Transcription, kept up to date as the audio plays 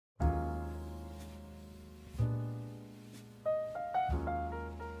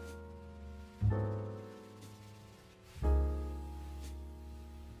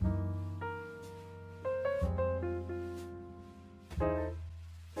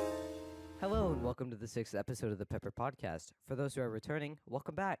welcome to the sixth episode of the Pepper Podcast. For those who are returning,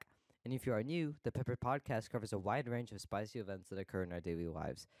 welcome back. And if you are new, the Pepper Podcast covers a wide range of spicy events that occur in our daily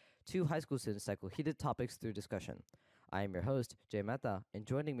lives. Two high school students tackle heated topics through discussion. I am your host, Jay Mehta, and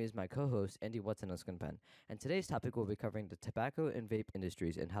joining me is my co-host, Andy Watson Uskanpen. And today's topic will be covering the tobacco and vape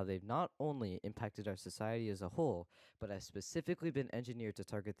industries and how they've not only impacted our society as a whole, but have specifically been engineered to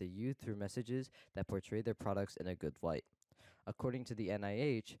target the youth through messages that portray their products in a good light. According to the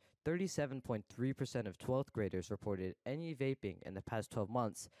NIH, 37.3% of 12th graders reported any vaping in the past 12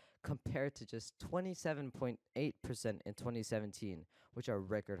 months, compared to just 27.8% in 2017, which are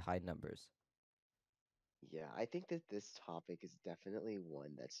record high numbers. Yeah, I think that this topic is definitely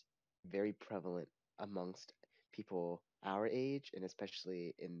one that's very prevalent amongst people our age and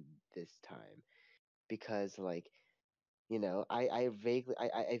especially in this time because I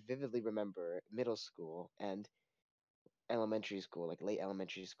vividly remember middle school and elementary school, like late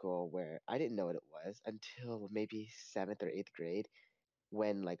elementary school, where I didn't know what it was until maybe seventh or eighth grade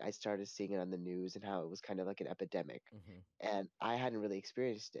when like I started seeing it on the news and how it was kind of like an epidemic Mm-hmm. and I hadn't really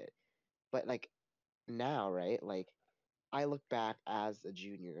experienced it. But like now, right? Like I look back as a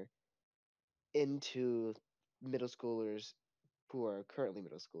junior into middle schoolers who are currently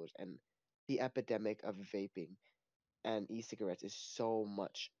middle schoolers, and the epidemic of vaping and e-cigarettes is so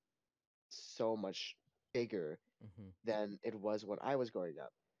much bigger Mm-hmm. than it was when I was growing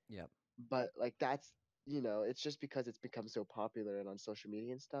up. Yep. But like it's just because it's become so popular and on social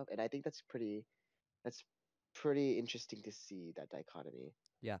media and stuff, and I think that's pretty interesting to see that dichotomy.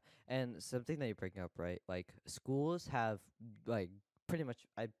 Yeah, and something that you bring up, right? Like schools have like pretty much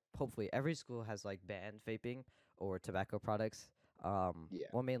I hopefully every school has like banned vaping or tobacco products. Yeah.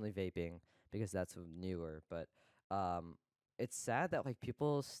 Well, mainly vaping because that's newer, but um it's sad that like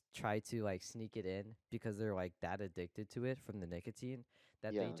people try to like sneak it in because they're like that addicted to it from the nicotine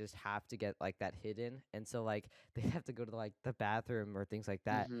that they Yeah. just have to get like that hidden, and so like they have to go to like the bathroom or things like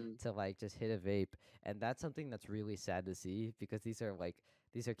that Mm-hmm. to like just hit a vape. And that's something that's really sad to see because these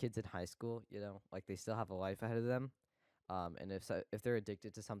are kids in high school, like they still have a life ahead of them. And if they're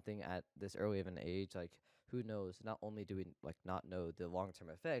addicted to something at this early of an age, like who knows? Not only do we like not know the long term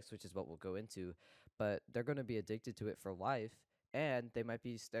effects, which is what we'll go into, but they're going to be addicted to it for life, and they might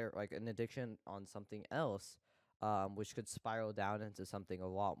be like an addiction on something else, which could spiral down into something a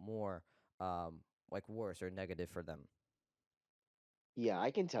lot more like worse or negative for them. Yeah,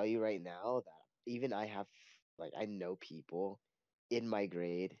 I can tell you right now that even I know people in my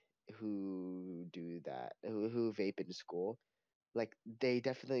grade who do that, who vape in school. Like they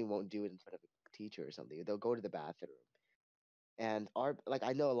definitely won't do it in front of a teacher or something. They'll go to the bathroom. And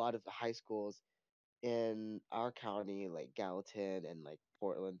I know a lot of high schools in our county, like Gallatin and like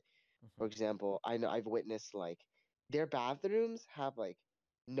Portland, Hmm. for example, I know I've witnessed like their bathrooms have like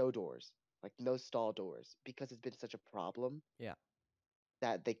no doors, like no stall doors because it's been such a problem Yeah.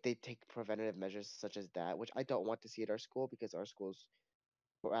 that they take preventative measures such as that, which I don't want to see at our school because our schools,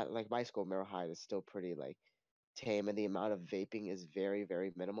 like my school, Merrill High, is still pretty like tame, and the amount of vaping is very,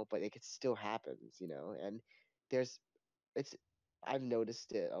 very minimal, but it still happens. And there's, it's, I've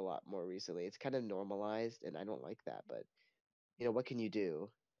noticed it a lot more recently. It's kind of normalized, and I don't like that, but what can you do?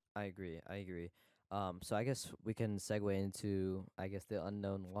 I agree. I agree. So I guess we can segue into I guess the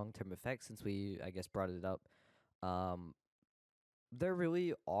unknown long term effects since we I guess brought it up. Um, there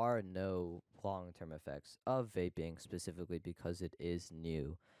really are no long term effects of vaping specifically because it is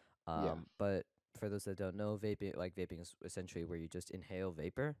new. Yeah, But for those that don't know, vaping is essentially where you just inhale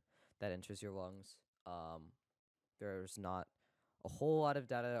vapor that enters your lungs. There's not a whole lot of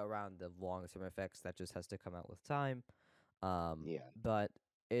data around the long term effects. That just has to come out with time. yeah, But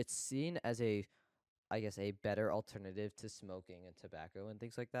it's seen as I guess, a better alternative to smoking and tobacco and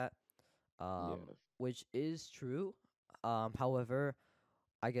things like that, yeah, which is true. However,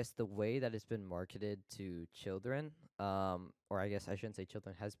 I guess the way that it's been marketed to children, or I guess I shouldn't say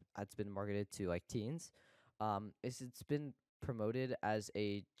children, it's been marketed to like teens, is it's been promoted as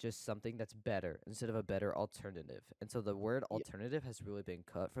a just something that's better instead of a better alternative. And so the word yeah, alternative has really been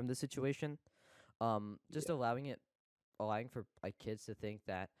cut from the situation. Just yeah, allowing for like kids to think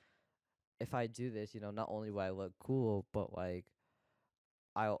that if I do this, not only will I look cool, but like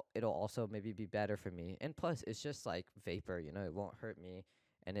it'll also maybe be better for me. And plus, it's just like vapor, it won't hurt me,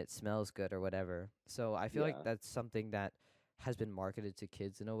 and it smells good or whatever. So I feel like yeah. that's something that has been marketed to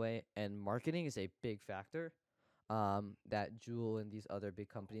kids in a way, and marketing is a big factor. That Juul and these other big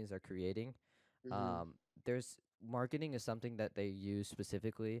companies are creating. Mm-hmm. Um, there's marketing is something that they use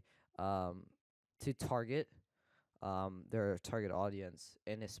specifically um, to target their target audience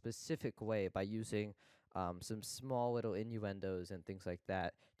in a specific way by using some small little innuendos and things like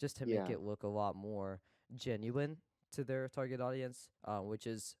that, just to make Yeah. it look a lot more genuine to their target audience, which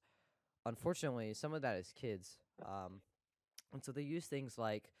is unfortunately some of that is kids. And so they use things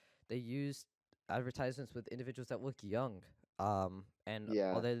like they use advertisements with individuals that look young. And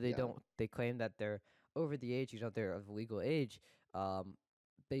Yeah. although they Yeah. don't, they claim that they're over the age, they're of legal age, um,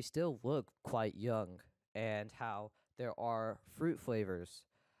 they still look quite young. And how there are fruit flavors,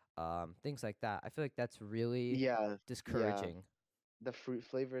 things like that. I feel like that's really Yeah. Yeah. discouraging. The fruit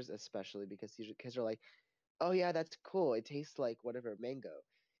flavors especially because usually kids are like, "Oh yeah, that's cool. It tastes like whatever mango."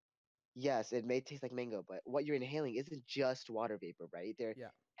 Yes, it may taste like mango, but what you're inhaling isn't just water vapor, right? There are Yeah,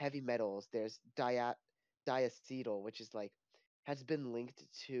 heavy metals. There's diacetyl, which is like has been linked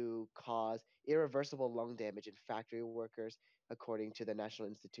to cause irreversible lung damage in factory workers, according to the National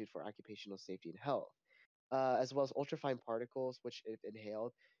Institute for Occupational Safety and Health, as well as ultrafine particles, which, if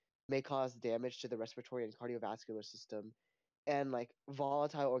inhaled, may cause damage to the respiratory and cardiovascular system, and like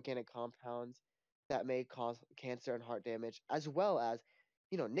volatile organic compounds that may cause cancer and heart damage, as well as,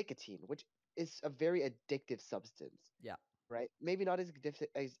 nicotine, which is a very addictive substance, yeah, right? Maybe not as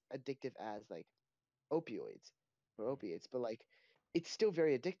addictive as like opioids or mhm, opiates, but like it's still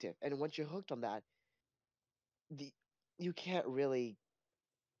very addictive. And once you're hooked on that, the you can't really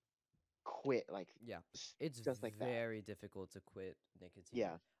quit like yeah. It's just like that. very difficult to quit nicotine.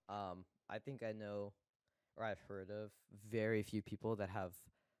 Yeah, I think I know, or I've heard of very few people that have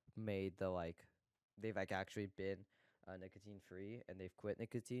made the like, they've like actually been nicotine free and they've quit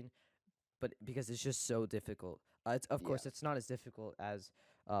nicotine, but because it's just so difficult. It's, of yeah, course, it's not as difficult as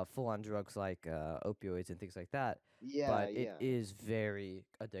full on drugs like opioids and things like that, yeah, but it yeah, is very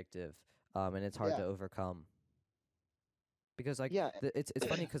addictive, and it's hard yeah, to overcome. Because like yeah. it's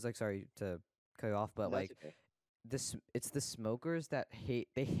funny because like, sorry to cut you off, but That's like okay. this, it's the smokers that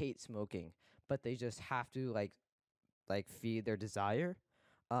hate smoking, but they just have to like feed their desire.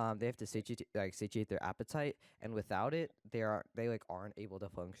 They have to satiate their appetite, and without it, they like aren't able to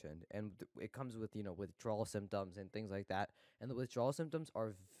function, and it comes with withdrawal symptoms and things like that. And the withdrawal symptoms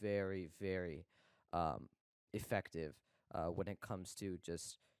are very very um, effective when it comes to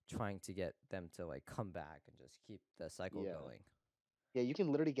just trying to get them to like come back and just keep the cycle Yeah. going. Yeah, you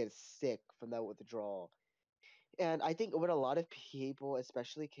can literally get sick from that withdrawal. And I think what a lot of people,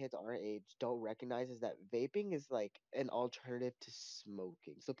 especially kids our age, don't recognize is that vaping is like an alternative to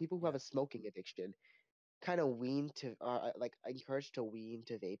smoking. So people who have Yeah, a smoking addiction kind of wean to, are like encouraged to wean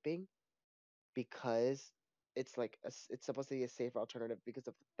to vaping because it's like it's supposed to be a safer alternative because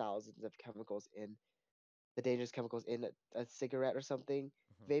of thousands of chemicals in the dangerous chemicals in a cigarette or something.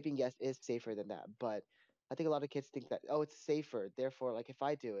 hmm, Vaping, yes, is safer than that, but I think a lot of kids think that, oh, it's safer, therefore, like if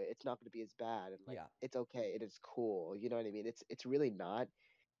I do it, it's not going to be as bad, and like yeah, it's okay, it is cool. You know what I mean? It's really not.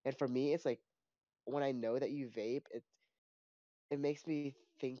 And for me, it's like when I know that you vape, it makes me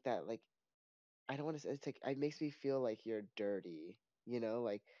think that like I don't want to say it's like it makes me feel like you're dirty.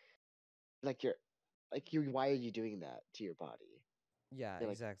 Like you're like you. Why are you doing that to your body? yeah, You're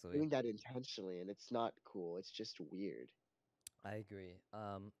like exactly. doing that intentionally, and it's not cool. It's just weird. I agree.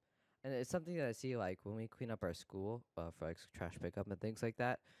 And it's something that I see like when we clean up our school for like trash pickup and things like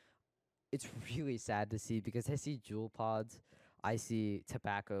that. It's really sad to see because I see jewel pods, I see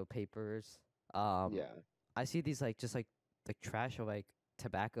tobacco papers, um, Yeah, I see these like just like trash of like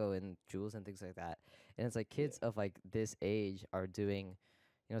tobacco and jewels and things like that, and it's like yeah, kids of like this age are doing,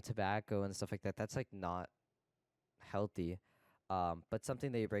 tobacco and stuff like that. That's like not healthy. But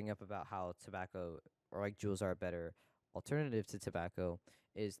something that you bring up about how tobacco or like jewels are a better alternative to tobacco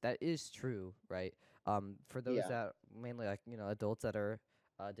is that is true, right? For those yeah, that mainly like adults that are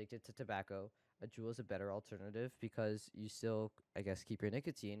addicted to tobacco, a jewel is a better alternative because you still, I guess, keep your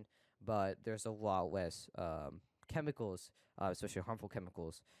nicotine, but there's a lot less chemicals, especially harmful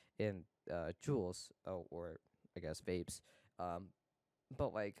chemicals in jewels, or I guess vapes. Um,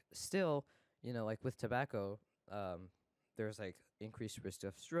 but like still, like with tobacco, um there's like increased risk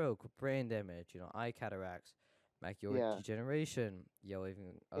of stroke, brain damage, eye cataracts, macular yeah, degeneration,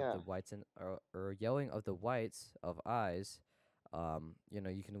 yellowing of yeah. the whites or yellowing of the whites of eyes.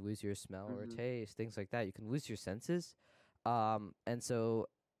 You can lose your smell or Hmm. taste, things like that. You can lose your senses. And so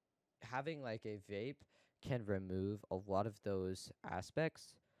having like a vape can remove a lot of those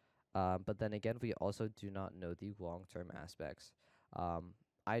aspects, but then again, we also do not know the long term aspects.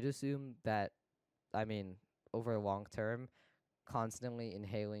 I'd assume that, I mean, over long term, constantly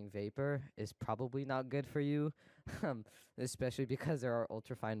inhaling vapor is probably not good for you, um, especially because there are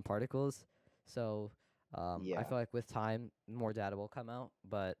ultrafine particles. So I Yeah, feel like with time, more data will come out,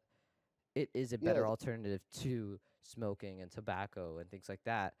 but it is a yeah, better alternative to smoking and tobacco and things like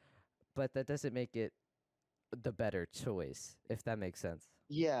that. But that doesn't make it. the better choice, if that makes sense.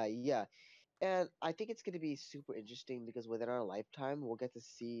 Yeah, yeah. And I think it's going to be super interesting because within our lifetime, we'll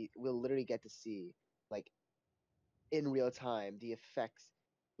literally get to see, like, in real time, the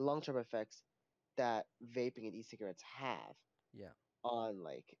long-term effects that vaping and e-cigarettes have Yeah. on,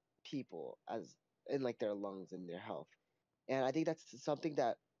 like, people as in, like, their lungs and their health. And I think that's something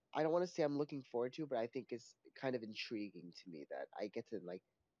that I don't want to say I'm looking forward to, but I think is kind of intriguing to me that I get to, like,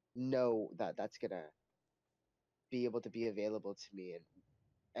 know that that's gonna be able to be available to me,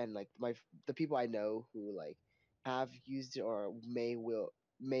 and like the people I know who like have used it or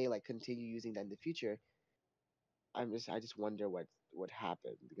may like continue using that in the future. I just wonder what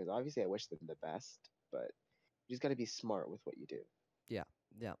happened because obviously I wish them the best, but you just got to be smart with what you do. Yeah.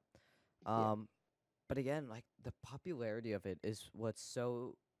 Yeah. Yeah, Um, but again, like the popularity of it is what's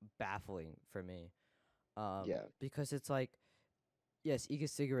so baffling for me. yeah, Because it's like, yes,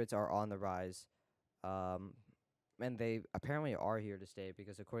 e-cigarettes are on the rise. Um, and they apparently are here to stay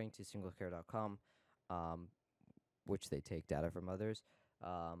because according to singlecare.com, um, which they take data from others,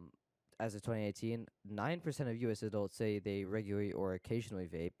 um, as of 2018, 9% of U.S. adults say they regularly or occasionally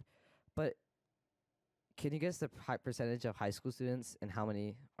vape. But can you guess the percentage of high school students and how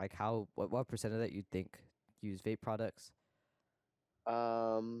many, like what percent of that you think use vape products?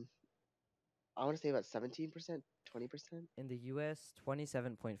 um, I want to say about 17%, 20%. In the US,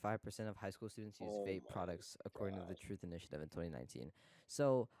 27.5% of high school students use Oh vape my products, according to the god. Truth Initiative in 2019.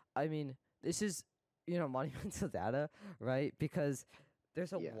 So, I mean, this is, monumental data, right? Because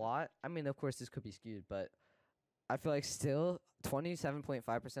there's a Yeah, lot. I mean, of course, this could be skewed, but I feel like still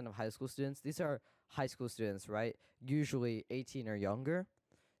 27.5% of high school students, these are high school students, right? Usually 18 or younger.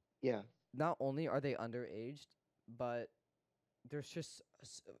 yeah, Not only are they underaged, but there's just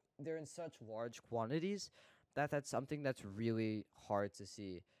they're in such large quantities that that's something that's really hard to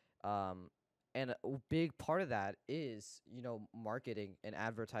see. Um, and a big part of that is marketing and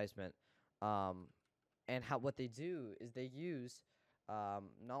advertisement. Um, and how what they do is they use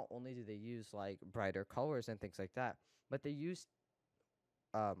not only do they use like brighter colors and things like that, but they use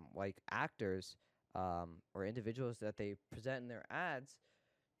like actors or individuals that they present in their ads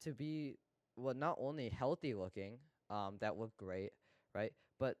to be, well, not only healthy looking, that look great, right,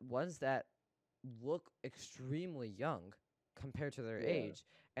 but ones that look extremely young compared to their yeah, age,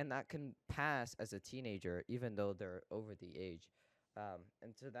 and that can pass as a teenager even though they're over the age.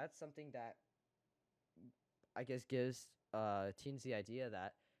 And so that's something that I guess gives teens the idea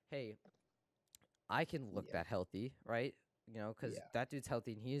that, hey, I can look yeah, that healthy, right? Because yeah, that dude's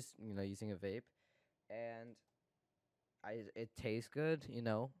healthy and he's using a vape, and it tastes good.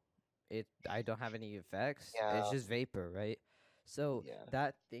 I don't have any effects. It's yeah, just vapor, right? So yeah,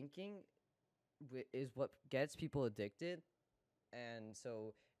 that thinking is what gets people addicted, and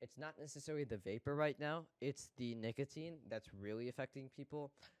so it's not necessarily the vapor right now. It's the nicotine that's really affecting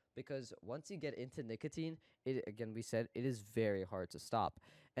people, because once you get into nicotine, it again we said it is very hard to stop,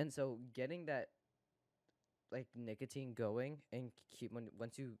 and so getting that like nicotine going and keep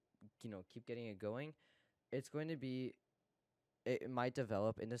once you keep getting it going, it's going to be it might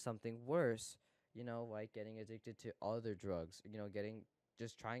develop into something worse, like getting addicted to other drugs, getting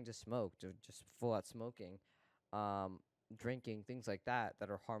just trying to smoke, just full out smoking, um, drinking, things like that that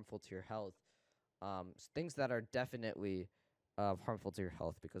are harmful to your health, things that are definitely harmful to your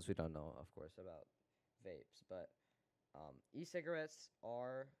health, because we don't know, of course, about vapes, but e-cigarettes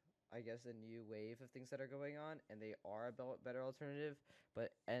are, I guess, a new wave of things that are going on, and they are a better alternative.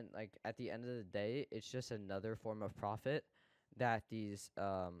 But and like at the end of the day, it's just another form of profit that these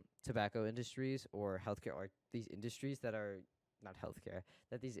tobacco industries or healthcare, or these industries that are not healthcare,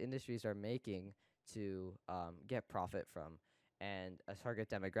 that these industries are making to get profit from. And a target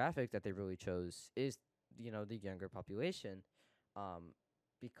demographic that they really chose is the younger population, um,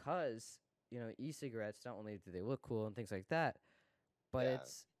 because e-cigarettes, not only do they look cool and things like that, but yeah,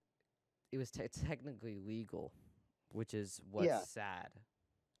 it was technically legal, which is what's yeah. sad.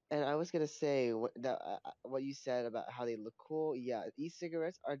 And I was gonna say what you said about how they look cool. Yeah,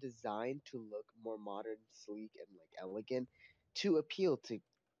 e-cigarettes are designed to look more modern, sleek, and like elegant, to appeal to,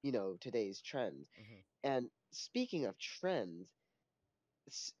 today's trends. Hmm. And speaking of trends,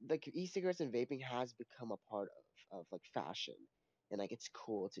 like e-cigarettes and vaping has become a part of like fashion, and like it's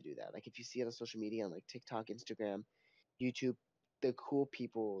cool to do that. Like if you see it on social media, on like TikTok, Instagram, YouTube, the cool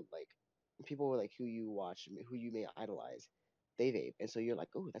people like who you watch, who you may idolize, they vape, and so you're like,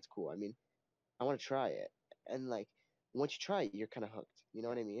 oh, that's cool. I mean, I want to try it. And like once you try it, you're kind of hooked. You know Yeah,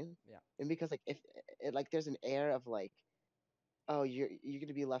 what I mean? yeah, And because like if it like there's an air of like, oh, you're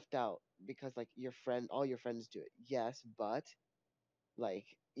gonna be left out because like all your friends do it. Yes, but Like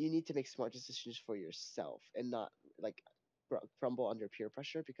you need to make smart decisions for yourself and not like crumble under peer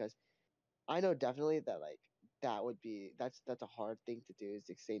pressure, because I know definitely that like that would be that's a hard thing to do, is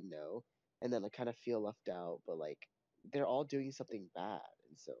to say no and then like kind of feel left out, but like they're all doing something bad,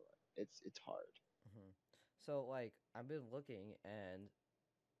 and so it's hard. Hmm. So like I've been looking, and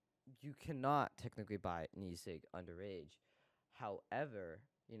you cannot technically buy an e-cig underage. However,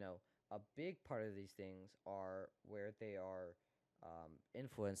 a big part of these things are where they are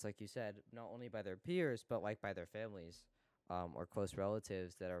influenced, like you said, not only by their peers but like by their families, or close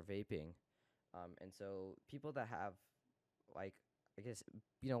relatives that are vaping. And so people that have, like, I guess,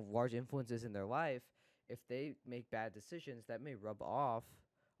 large influences in their life, if they make bad decisions, that may rub off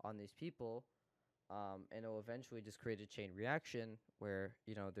on these people, and it'll eventually just create a chain reaction where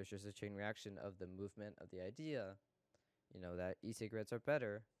there's just a chain reaction of the movement of the idea, that e-cigarettes are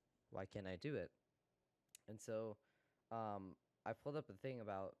better. Why can't I do it? And so, I pulled up a thing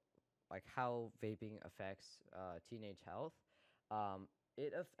about like how vaping affects teenage health.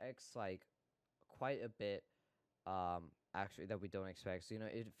 It affects like quite a bit, actually, that we don't expect. So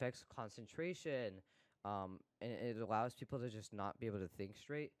it affects concentration, and it allows people to just not be able to think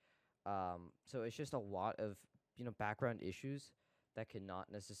straight. So it's just a lot of background issues that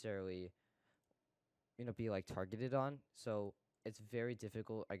cannot necessarily be like targeted on. So it's very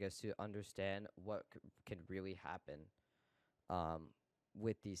difficult, I guess, to understand what can really happen, um,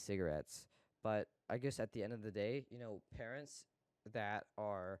 with these cigarettes. But I guess at the end of the day, parents that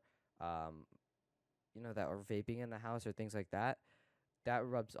are um, that are vaping in the house or things like that, that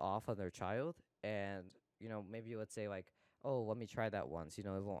rubs off on their child. And maybe let's say like, oh, let me try that once, it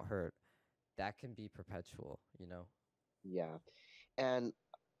won't hurt. That can be perpetual, Yeah. And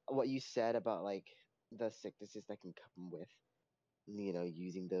what you said about like the sicknesses that can come with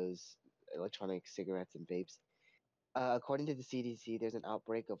using those electronic cigarettes and vapes. According to the CDC, there's an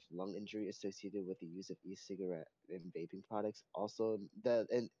outbreak of lung injury associated with the use of e-cigarette and vaping products. Also,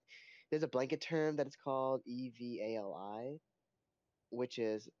 there's a blanket term that is called EVALI, which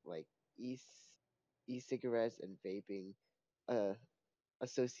is like e e-cigarettes and vaping uh,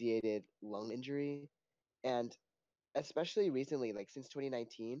 associated lung injury. And especially recently, like since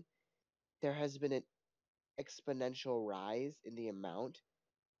 2019, there has been an exponential rise in the amount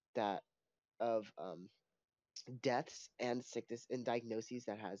that of deaths and sickness and diagnoses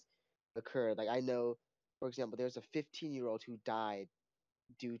that has occurred. Like I know, for example, there's a 15-year-old who died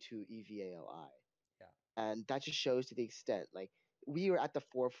due to EVALI, Yeah. and that just shows to the extent like we are at the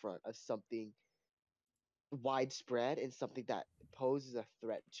forefront of something widespread and something that poses a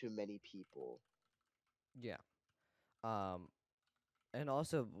threat to many people. Yeah. um and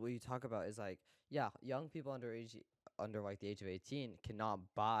also what you talk about is like, yeah, young people under like the age of 18 cannot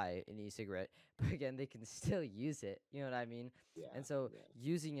buy an e-cigarette, but again, they can still use it, you know what I mean? Yeah, And so yeah,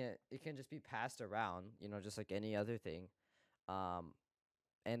 using it can just be passed around, just like any other thing. um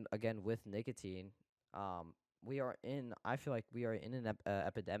and again, with nicotine, we are in I feel like we are in an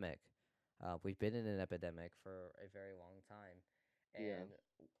epidemic. We've been in an epidemic for a very long time, yeah, and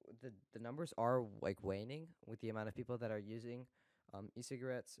the numbers are like waning with the amount of people that are using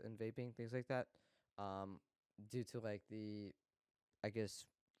e-cigarettes and vaping, things like that, um, due to like the, I guess,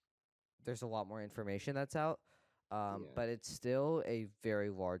 there's a lot more information that's out, yeah, but it's still a very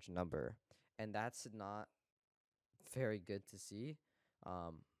large number, and that's not very good to see,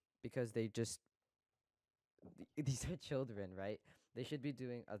 um, because they just these are children, right? They should be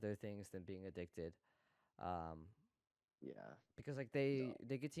doing other things than being addicted. Um, yeah. because like No,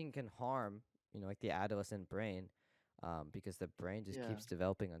 nicotine can harm, like the adolescent brain, because the brain just yeah, keeps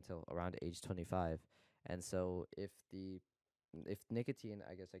developing until around age 25. And so if nicotine,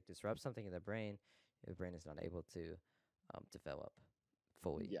 I guess, like disrupts something in the brain is not able to develop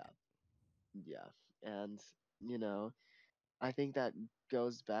fully. yeah, yeah. And you know, I think that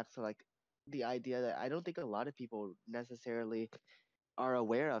goes back to like the idea that I don't think a lot of people necessarily are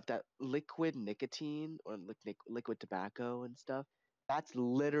aware of, that liquid nicotine or liquid tobacco and stuff, that's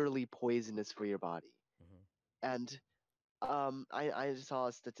literally poisonous for your body. Hmm. And I saw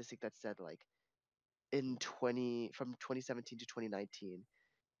a statistic that said like in 20 from 2017 to 2019,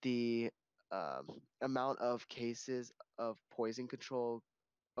 the amount of cases of poison control,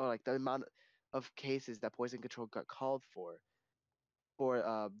 or like the amount of cases that poison control got called for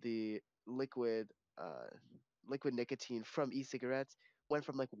the uh liquid nicotine from e-cigarettes went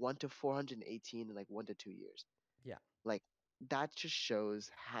from like 1 to 418 in like 1 to 2 years. Yeah. Like that just shows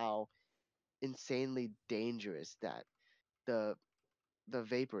how insanely dangerous that the the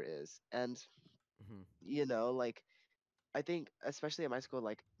vapor is. And Hmm. like I think especially at my school,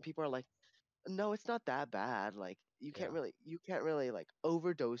 like people are like, no, it's not that bad. Like Yeah. you can't really like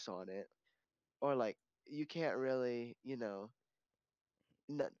overdose on it, or like you can't really,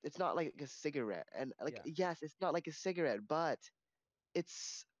 it's not like a cigarette. And like, Yeah. yes, it's not like a cigarette, but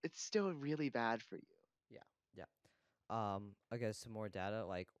it's still really bad for you. Yeah. Yeah. I guess some more data,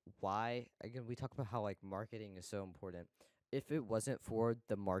 like why again we talk about how like marketing is so important. If it wasn't for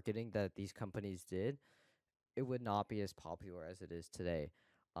the marketing that these companies did, it would not be as popular as it is today.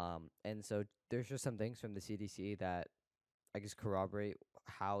 And so there's just some things from the CDC that I guess corroborate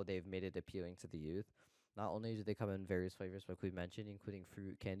how they've made it appealing to the youth. Not only do they come in various flavors, like we mentioned, including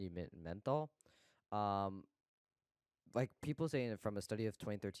fruit, candy, mint, and menthol. Um, like people saying from a study of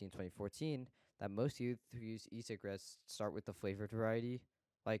 2013, 2014, that most youth who use e-cigarettes start with the flavored variety,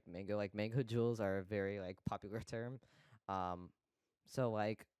 like mango jewels are a very like popular term. Um, so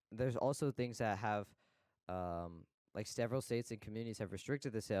like there's also things that have um like several states and communities have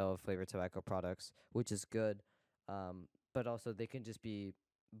restricted the sale of flavored tobacco products, which is good. But also they can just be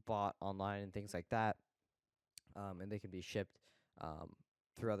bought online and things like that, and they can be shipped um,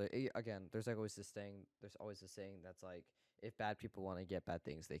 through other. Again, there's like always this thing. There's always this saying that's like, if bad people want to get bad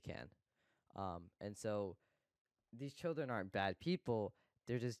things, they can. And so these children aren't bad people.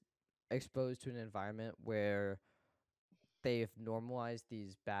 They're just exposed to an environment where they've normalized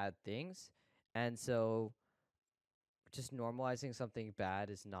these bad things, and so just normalizing something bad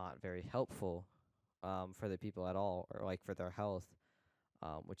is not very helpful for the people at all, or like for their health,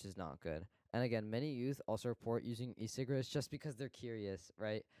 which is not good. And again, many youth also report using e-cigarettes just because they're curious,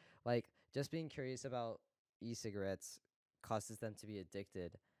 right? Like just being curious about e-cigarettes causes them to be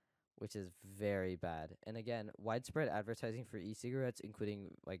addicted, which is very bad. And again, widespread advertising for e-cigarettes,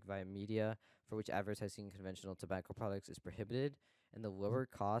 including like via media, for which advertising conventional tobacco products is prohibited, and the lower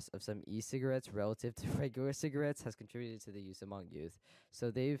cost of some e-cigarettes relative to regular cigarettes has contributed to the use among youth.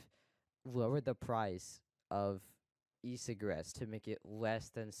 So they've lowered the price of e-cigarettes to make it less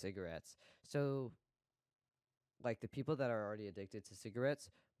than cigarettes. So like the people that are already addicted to cigarettes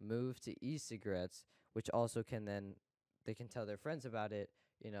move to e-cigarettes, which also can then they can tell their friends about it,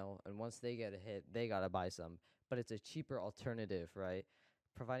 and once they get a hit, they got to buy some, but it's a cheaper alternative, right?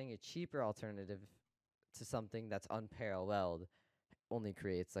 Providing a cheaper alternative to something that's unparalleled only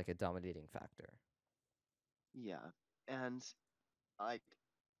creates like a dominating factor. Yeah. And like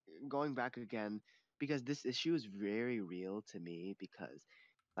going back again, because this issue is very real to me, because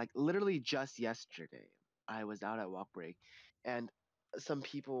like literally just yesterday I was out at walk break, and some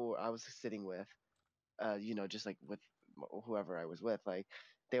people I was sitting with, just like with whoever I was with, like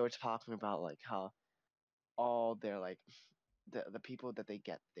they were talking about like how all their like the people that they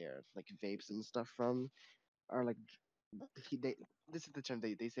get their like vapes and stuff from are like they this is the term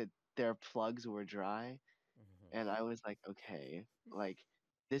they said their plugs were dry. And Mm-hmm. I was like, okay, like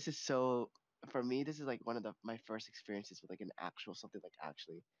this is so, for me this is like one of my first experiences with like an actual something like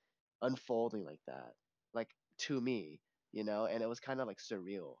actually unfolding like that, like to me, and it was kind of like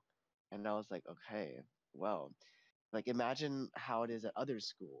surreal. And I was like, okay, well, like imagine how it is at other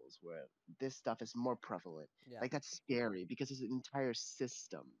schools where this stuff is more prevalent. Yeah. Like that's scary because there's an entire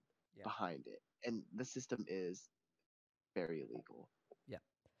system Yeah. behind it, and the system is very illegal. Yeah.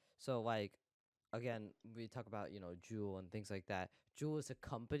 So like again, we talk about, Juul and things like that. Juul is a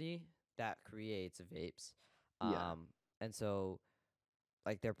company that creates vapes. Yeah. Um and so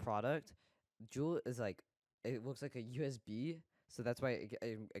like their product, Juul is like it looks like a USB, so that's why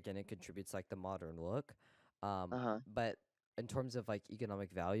again it contributes like the modern look. Uh-huh. But in terms of like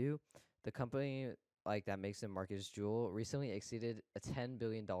economic value, the company like that makes and markets Juul recently exceeded a $10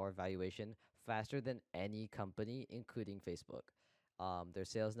 billion valuation faster than any company, including Facebook. Their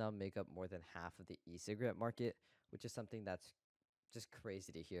sales now make up more than half of the e-cigarette market, which is something that's just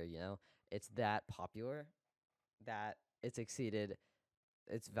crazy to hear. It's that popular that it's exceeded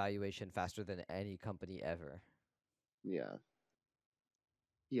its valuation faster than any company ever. Yeah.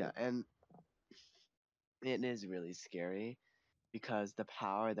 Yeah, and it is really scary because the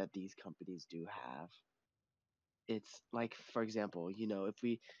power that these companies do have, it's like, for example, if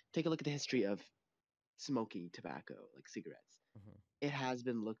we take a look at the history of smoking tobacco, like cigarettes, Hmm.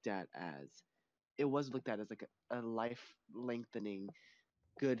 it was looked at as like a life lengthening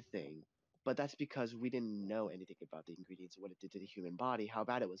good thing. But that's because we didn't know anything about the ingredients, what it did to the human body, how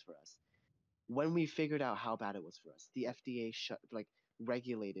bad it was for us. When we figured out how bad it was for us, the FDA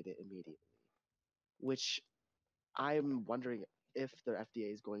regulated it immediately, which I'm wondering if the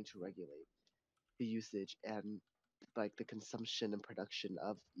FDA is going to regulate the usage and like the consumption and production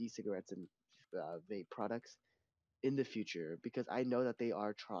of e-cigarettes and vape products in the future, because I know that they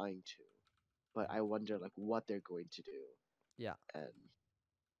are trying to, but I Hmm. wonder like what they're going to do. Yeah. And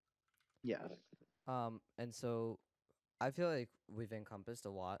yeah. And so I feel like we've encompassed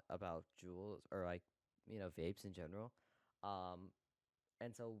a lot about jewels or like vapes in general. Um,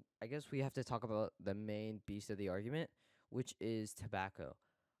 and so I guess we have to talk about the main beast of the argument, which is tobacco.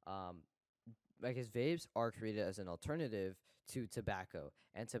 Um, I guess vapes are created as an alternative to tobacco,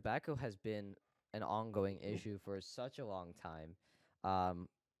 and tobacco has been an ongoing issue for such a long time. Um,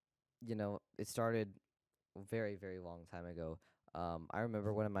 it started very, very long time ago. I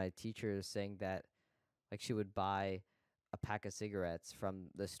remember one of my teachers saying that like she would buy a pack of cigarettes from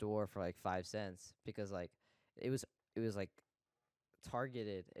the store for like 5 cents because like it was it was like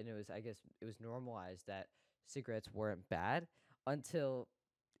targeted, and it was, I guess, it was normalized that cigarettes weren't bad until,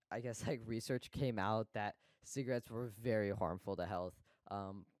 I guess, like research came out that cigarettes were very harmful to health.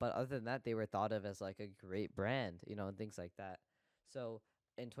 But other than that, they were thought of as like a great brand, and things like that. So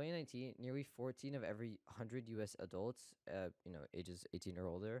in 2019, nearly 14 of every 100 U.S. adults, ages 18 or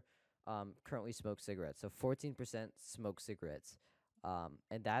older, currently smoke cigarettes. So 14% smoke cigarettes,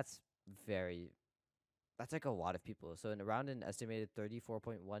 and very that's like a lot of people. So in around an estimated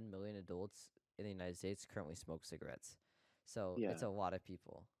 34.1 million adults in the United States currently smoke cigarettes. So it's Yeah. a lot of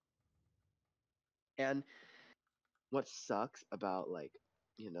people. And what sucks about like,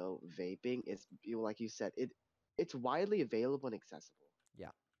 vaping is like you said, it's widely available and accessible. Yeah.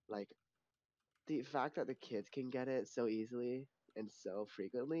 Like the fact that the kids can get it so easily and so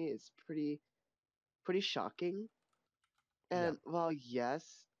frequently is pretty shocking. Yeah. And while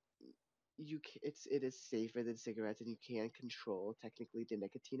yes, it is safer than cigarettes and you can control technically the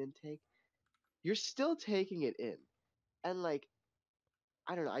nicotine intake, you're still taking it in. And like,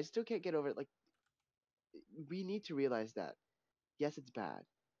 I don't know, I still can't get over it. Like, we need to realize that yes, it's bad.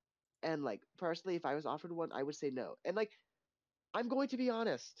 And like personally, if I was offered one, I would say no. And like, I'm going to be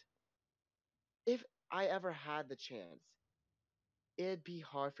honest. If I ever had the chance, it'd be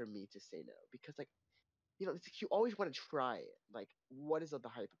hard for me to say no because like, you always want to try it. Like, what is all the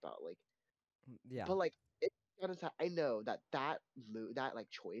hype about? Like, Yeah. but like, honest, I know that move, that like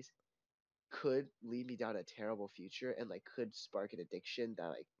choice could lead me down a terrible future and like could spark an addiction that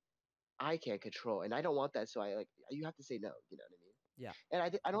like I can't control, and I don't want that. So I like you have to say no. You know what I mean? Yeah.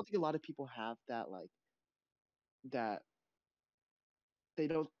 And I don't think a lot of people have that like that they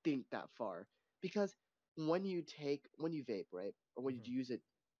don't think that far because when you vape, right, or when you Hmm. use it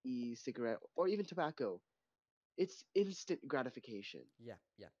e-cigarette or even tobacco, it's instant gratification Yeah.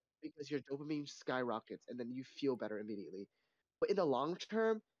 Yeah. because your dopamine skyrockets and then you feel better immediately. But in the long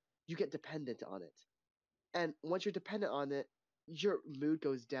term, you get dependent on it. And once you're dependent on it, your mood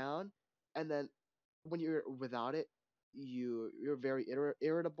goes down. And then when you're without it, you're very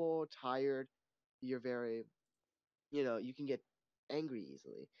irritable, tired. You're very, you can get angry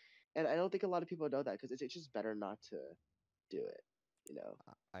easily. And I don't think a lot of people know that because it's just better not to do it, you know?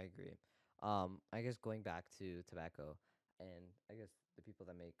 I agree. I guess going back to tobacco, and I guess the people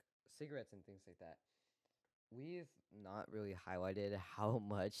that make cigarettes and things like that, we've not really highlighted how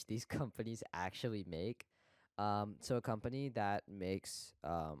much these companies actually make. So a company that makes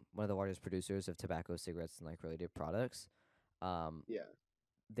one of the largest producers of tobacco, cigarettes, and like related products, um, Yeah.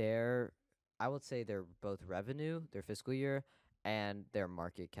 their I would say their both revenue, their fiscal year, and their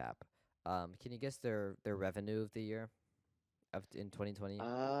market cap. Can you guess their revenue of the year of in 2020?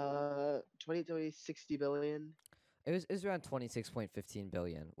 2020, 60 billion. It was around 26.15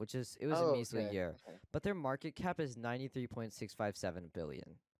 billion, which is it was a Oh, measly okay. year, Okay. but their market cap is 93.657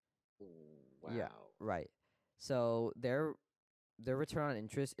 billion. Yeah, Wow. right. So their return on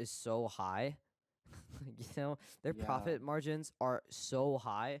interest is so high. Their Yeah. profit margins are so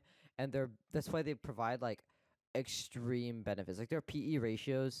high, and that's why they provide like extreme benefits. Like their PE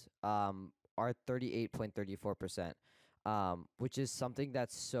ratios are 38.34%, which is something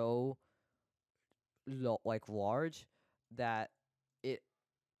that's so like large that it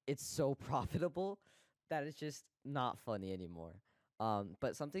it's so profitable that it's just not funny anymore.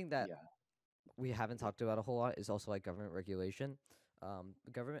 But something that Yeah. we haven't talked about a whole lot is also like government regulation.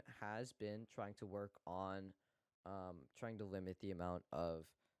 The government has been trying to work on trying to limit the amount of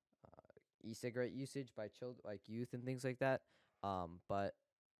e-cigarette usage by like youth and things like that. But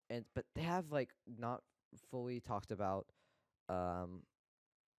they have like not fully talked about um,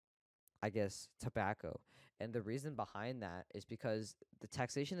 I guess tobacco. And the reason behind that is because the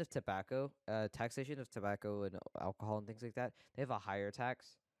taxation of tobacco and alcohol and things like that, they have a higher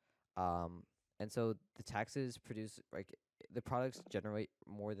tax. Um, and so the taxes produce like the products generate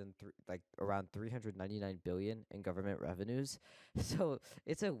more than like around 399 billion in government revenues. So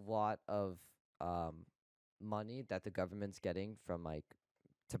it's a lot of um money that the government's getting from like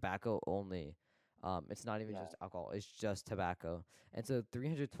tobacco only. It's not even Yeah. just alcohol; it's just tobacco. And so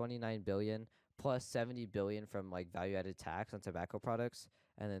 329 billion plus 70 billion from like value added tax on tobacco products,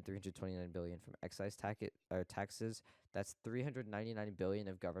 and then 329 billion from excise taxes. That's 399 billion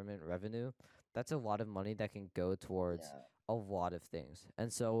of government revenue. That's a lot of money that can go towards Yeah, a lot of things.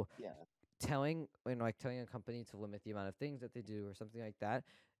 And so yeah, telling a company to limit the amount of things that they do or something like that,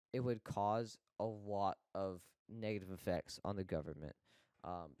 it would cause a lot of negative effects on the government,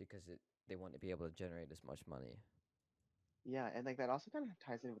 because they want to be able to generate as much money. yeah, and like that also kind of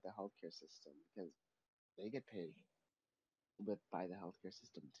ties in with the healthcare system because they get paid with by the healthcare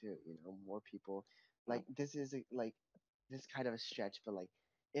system too. You know, more people like this is like this kind of a stretch, but like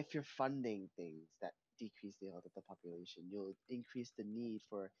if you're funding things that decrease the health of the population, you'll increase the need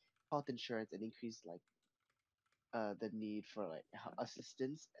for health insurance and increase like the need for like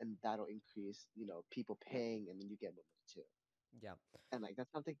assistance, and that'll increase people paying, and then you get more money too. Yeah. And like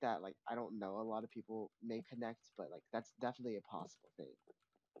that's something that like I don't know a lot of people may connect, but like that's definitely a possible thing.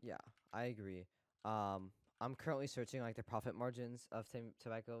 Yeah, I agree. Um, I'm currently searching like the profit margins of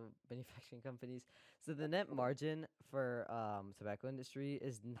tobacco manufacturing companies. So the net margin for tobacco industry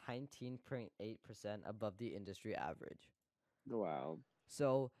is 19.8% above the industry average. Wow.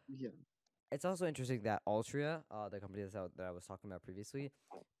 So Yeah. it's also interesting that Altria, the company that I was talking about previously,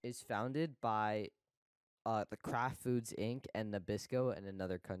 is founded by the Kraft Foods Inc. and Nabisco in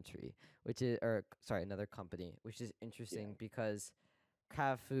another country, which is or sorry, another company, which is Yeah. interesting because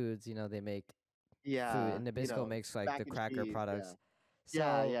Kraft Foods, they make food, Yeah. and Nabisco makes like Mac the and cracker cheese. Yeah. products.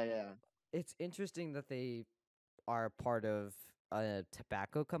 Yeah. So Yeah. Yeah. it's interesting that they are part of a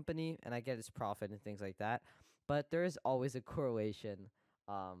tobacco company, and I get its profit and things like that. But there is always a correlation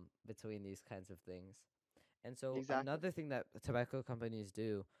between these kinds of things. And so Exactly. another thing that tobacco companies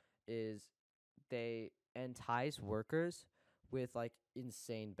do is they entice workers with like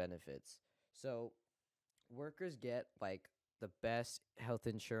insane benefits. So workers get like the best health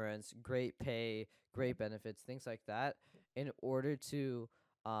insurance, great pay, great benefits, things like that, in order to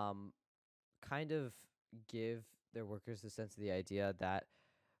um, kind of give their workers the sense of the idea that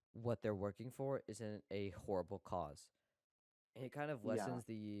what they're working for isn't a horrible cause. And it kind of Yeah. lessens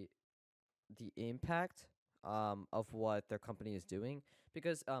the impact of what their company is doing,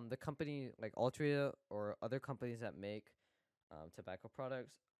 because the company like Altria or other companies that make tobacco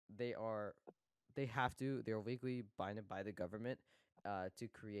products, they are they're legally binded by the government to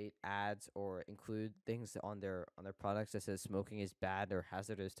create ads or include things on their products that says smoking is bad or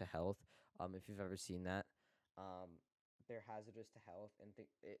hazardous to health. If you've ever seen that, um, they're hazardous to health, and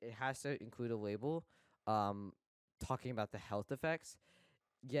it has to include a label um, talking about the health effects.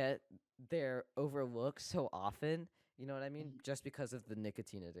 Yet they're overlooked so often. You know what I mean? Mhm. Just because of the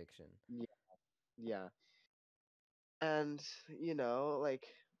nicotine addiction. Yeah. Yeah. And like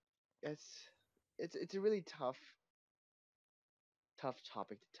it's it's a really tough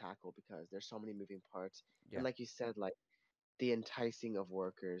topic to tackle because there's so many moving parts. And Yeah, like you said, like the enticing of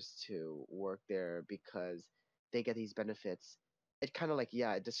workers to work there because they get these benefits, it kind of like,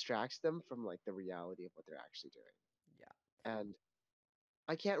 yeah, it distracts them from like the reality of what they're actually doing. yeah, And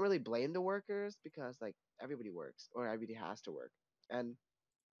I can't really blame the workers because like everybody works or everybody has to work. And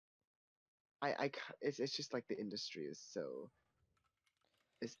it's just like the industry is so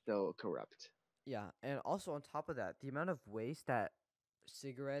corrupt. yeah. And also on top of that, the amount of waste that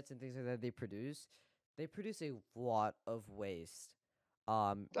cigarettes and things like that they produce a lot of waste.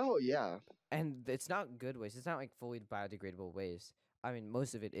 Um, Oh yeah. and it's not good waste. It's not like fully biodegradable waste. I mean,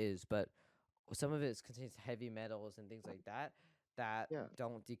 most of it is, but some of it contains heavy metals and things like that that Yeah.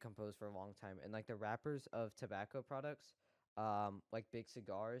 don't decompose for a long time. And like the wrappers of tobacco products, like big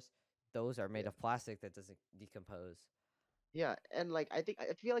cigars, those are made Yeah. of plastic that doesn't decompose. Yeah, and like I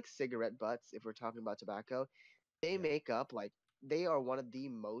feel like cigarette butts, if we're talking about tobacco, they Yeah, make up like they are one of the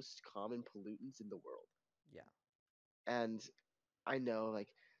most common pollutants in the world. yeah, And I know like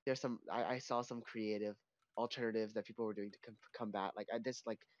there's I saw some creative alternatives that people were doing to combat like this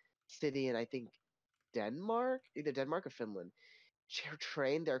like city in I think Denmark, either Denmark or Finland,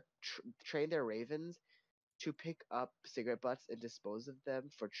 train their ravens to pick up cigarette butts and dispose of them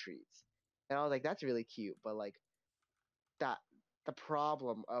for treats. And I was like, that's really cute, but like that the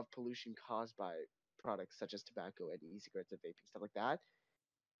problem of pollution caused by products such as tobacco and e-cigarettes and vaping stuff like that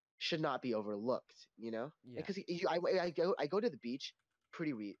should not be overlooked. yeah, Because I go to the beach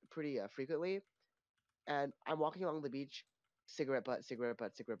pretty frequently, and I'm walking along the beach, cigarette butt, cigarette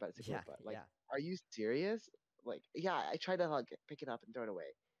butt, cigarette butt, yeah, cigarette butt. Like, yeah. are you serious? Like, yeah, I try to like pick it up and throw it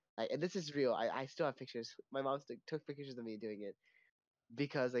away. And this is real. I still have pictures. My mom took pictures of me doing it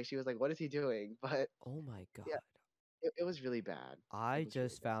because like she was like, "What is he doing?" But Oh my yeah, god. it was really bad. It I was really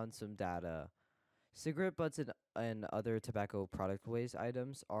just bad. found some data. Cigarette butts and other tobacco product waste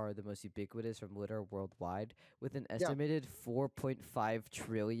items are the most ubiquitous from litter worldwide, with an Yeah, estimated 4.5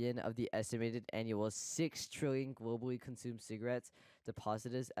 trillion of the estimated annual 6 trillion globally consumed cigarettes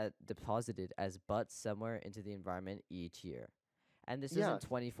deposited as butts somewhere into the environment each year. And this is in yeah,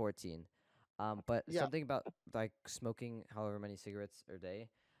 2014. But yeah, something about like smoking however many cigarettes a day,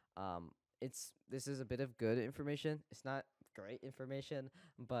 um, this is a bit of good information. It's not great information,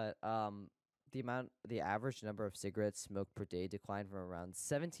 but the average number of cigarettes smoked per day declined from around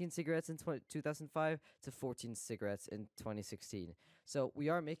 17 cigarettes in 2005 to 14 cigarettes in 2016. So we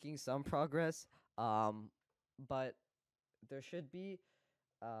are making some progress, um, but there should be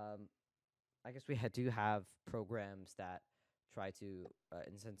um, I guess do have programs that try to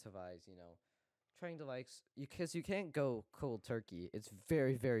incentivize, trying to because you can't go cold turkey. It's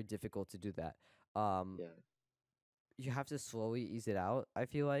very very difficult to do that. Um, yeah, you have to slowly ease it out. I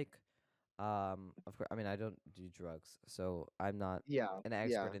feel like, of course, I mean I don't do drugs, so I'm not yeah, an yeah,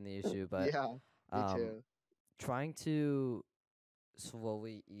 expert in the issue, but yeah. Me um, too. trying to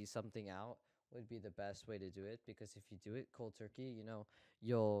slowly ease something out would be the best way to do it because if you do it cold turkey,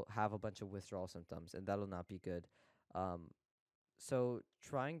 you'll have a bunch of withdrawal symptoms and that'll not be good. Um, so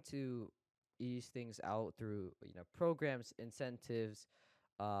trying to ease things out through programs, incentives,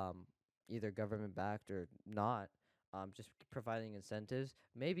 um, either government backed or not, just providing incentives,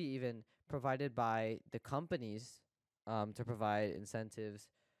 maybe even provided by the companies, to provide incentives,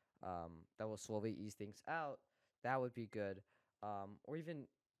 that will slowly ease things out. That would be good. Or even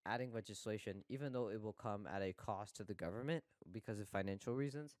adding legislation, even though it will come at a cost to the government because of financial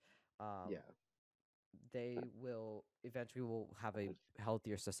reasons. Um, Yeah, they will eventually will have a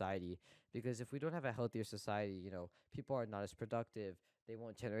healthier society, because if we don't have a healthier society, people are not as productive. They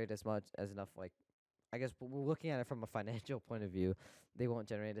won't generate as much as enough, like, I guess we're looking at it from a financial point of view. They won't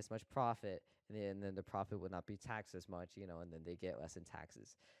generate as much profit, and then the profit will not be taxed as much, and then they get less in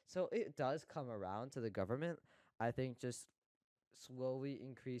taxes. So it does come around to the government. I think just slowly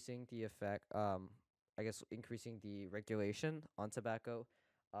increasing the effect, I guess increasing the regulation on tobacco,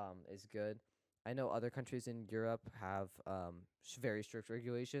 is good. I know other countries in Europe have very strict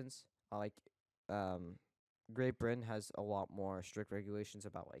regulations. Like, um, Great Britain has a lot more strict regulations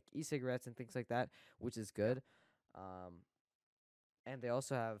about like e-cigarettes and things like that, which is yeah, good. Um, and they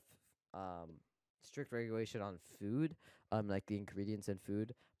also have um, strict regulation on food, like the ingredients in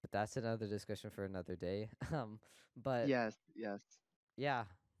food. But that's another discussion for another day. But yes, yes. yeah.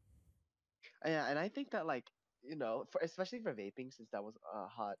 Yeah, and I think that like for especially for vaping, since that was a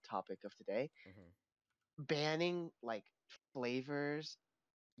hot topic of today, Hmm. banning like flavors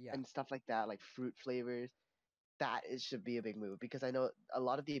Yeah. and stuff like that, like fruit flavors, that is should be a big move because I know a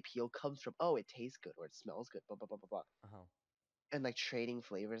lot of the appeal comes from, oh, it tastes good or it smells good, blah blah blah blah blah, Uh-huh. and like trading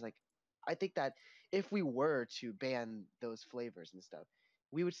flavors. Like, I think that if we were to ban those flavors and stuff,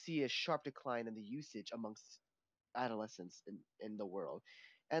 we would see a sharp decline in the usage amongst adolescents in the world.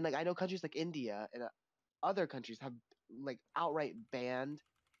 And like I know countries like India and other countries have like outright banned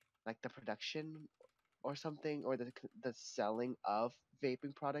like the production or something, or the selling of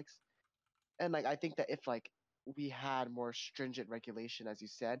vaping products. And like I think that if like we had more stringent regulation, as you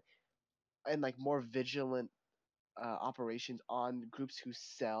said, and like more vigilant operations on groups who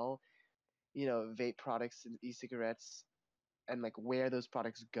sell, vape products and e-cigarettes, and like where those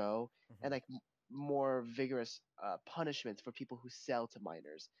products go, and Hmm. like more vigorous punishments for people who sell to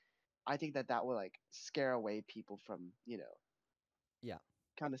minors, I think that that will like scare away people from Yeah.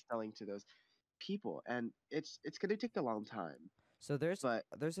 kind of selling to those people, and it's going to take a long time. So But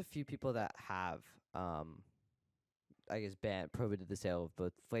there's a few people that have, um I guess, prohibited the sale of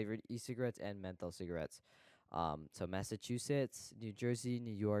both flavored e-cigarettes and menthol cigarettes. So Massachusetts, New Jersey,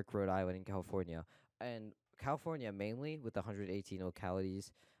 New York, Rhode Island, and California. And California mainly with 118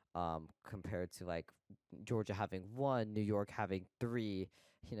 localities, compared to like Georgia having one, New York having three.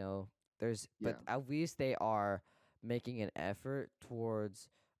 You know, but yeah, at least they are making an effort towards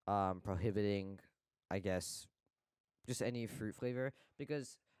prohibiting, I guess, just any fruit flavor,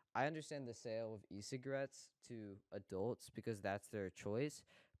 because I understand the sale of e-cigarettes to adults because that's their choice,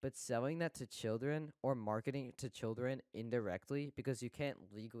 but selling that to children or marketing it to children indirectly, because you can't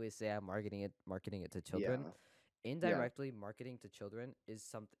legally say I'm marketing it to children. yeah, yeah, Indirectly marketing to children is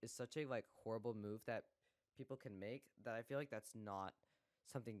such a like horrible move that people can make, that I feel like that's not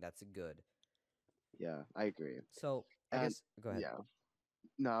something that's good. yeah, I agree. So, I And guess go ahead. yeah,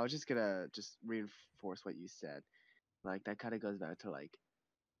 no, I was just gonna just reinforce what you said. Like that kind of goes back to like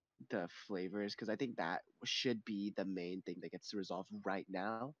the flavors, because I think that should be the main thing that gets resolved right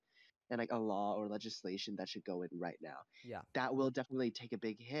now, and like a law or legislation that should go in right now. Yeah. That will definitely take a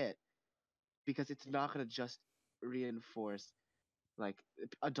big hit because it's not going to just reinforce like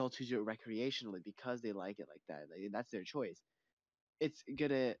adults who do it recreationally because they like it like that. Like, that's their choice. It's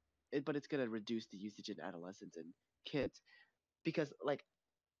gonna, but it's gonna reduce the usage in adolescents and kids because like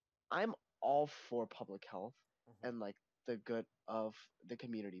I'm all for public health Hmm. and like the good of the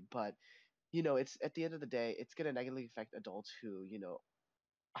community, but it's at the end of the day, it's gonna negatively affect adults who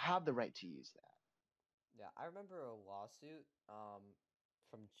have the right to use that. Yeah, I remember a lawsuit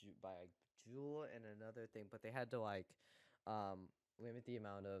from by like Jewel and another thing, but they had to like um limit the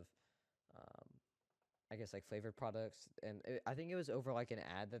amount of um I guess like flavored products, and I think it was over like an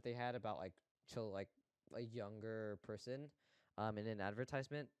ad that they had about like chill like a younger person in an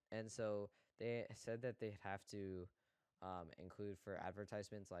advertisement, and so they said that they'd have to include for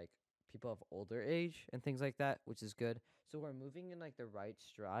advertisements like people of older age and things like that, which is good. So we're moving in like the right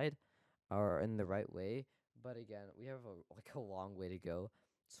stride or in the right way, but again, we have a long way to go.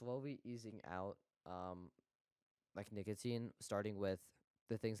 Slowly easing out like nicotine, starting with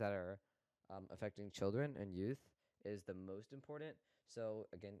the things that are affecting children and youth, is the most important. So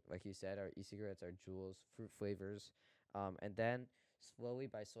again, like you said, our e-cigarettes, our jewels, fruit flavors, and then slowly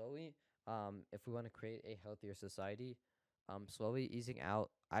by slowly, if we want to create a healthier society, slowly easing out.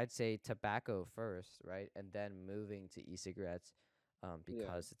 I'd say tobacco first, right, and then moving to e-cigarettes, Yeah.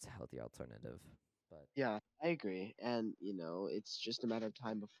 because it's a healthy alternative. But Yeah, I agree. And, it's just a matter of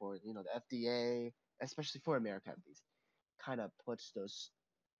time before, the FDA, especially for America at least, kind of puts those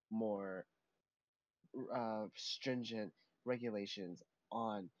more stringent regulations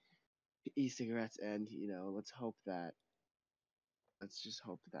on e-cigarettes. And, let's just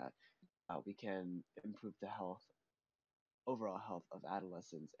hope that we can improve the overall health of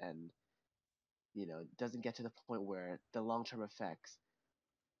adolescents and, doesn't get to the point where the long-term effects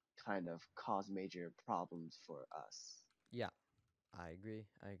kind of cause major problems for us. yeah, I agree.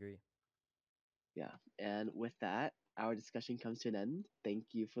 I agree. Yeah. And with that, our discussion comes to an end. Thank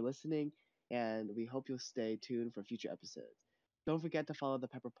you for listening, and we hope you'll stay tuned for future episodes. Don't forget to follow the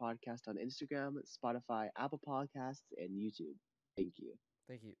Pepper Podcast on Instagram, Spotify, Apple Podcasts, and YouTube. Thank you.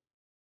 Thank you.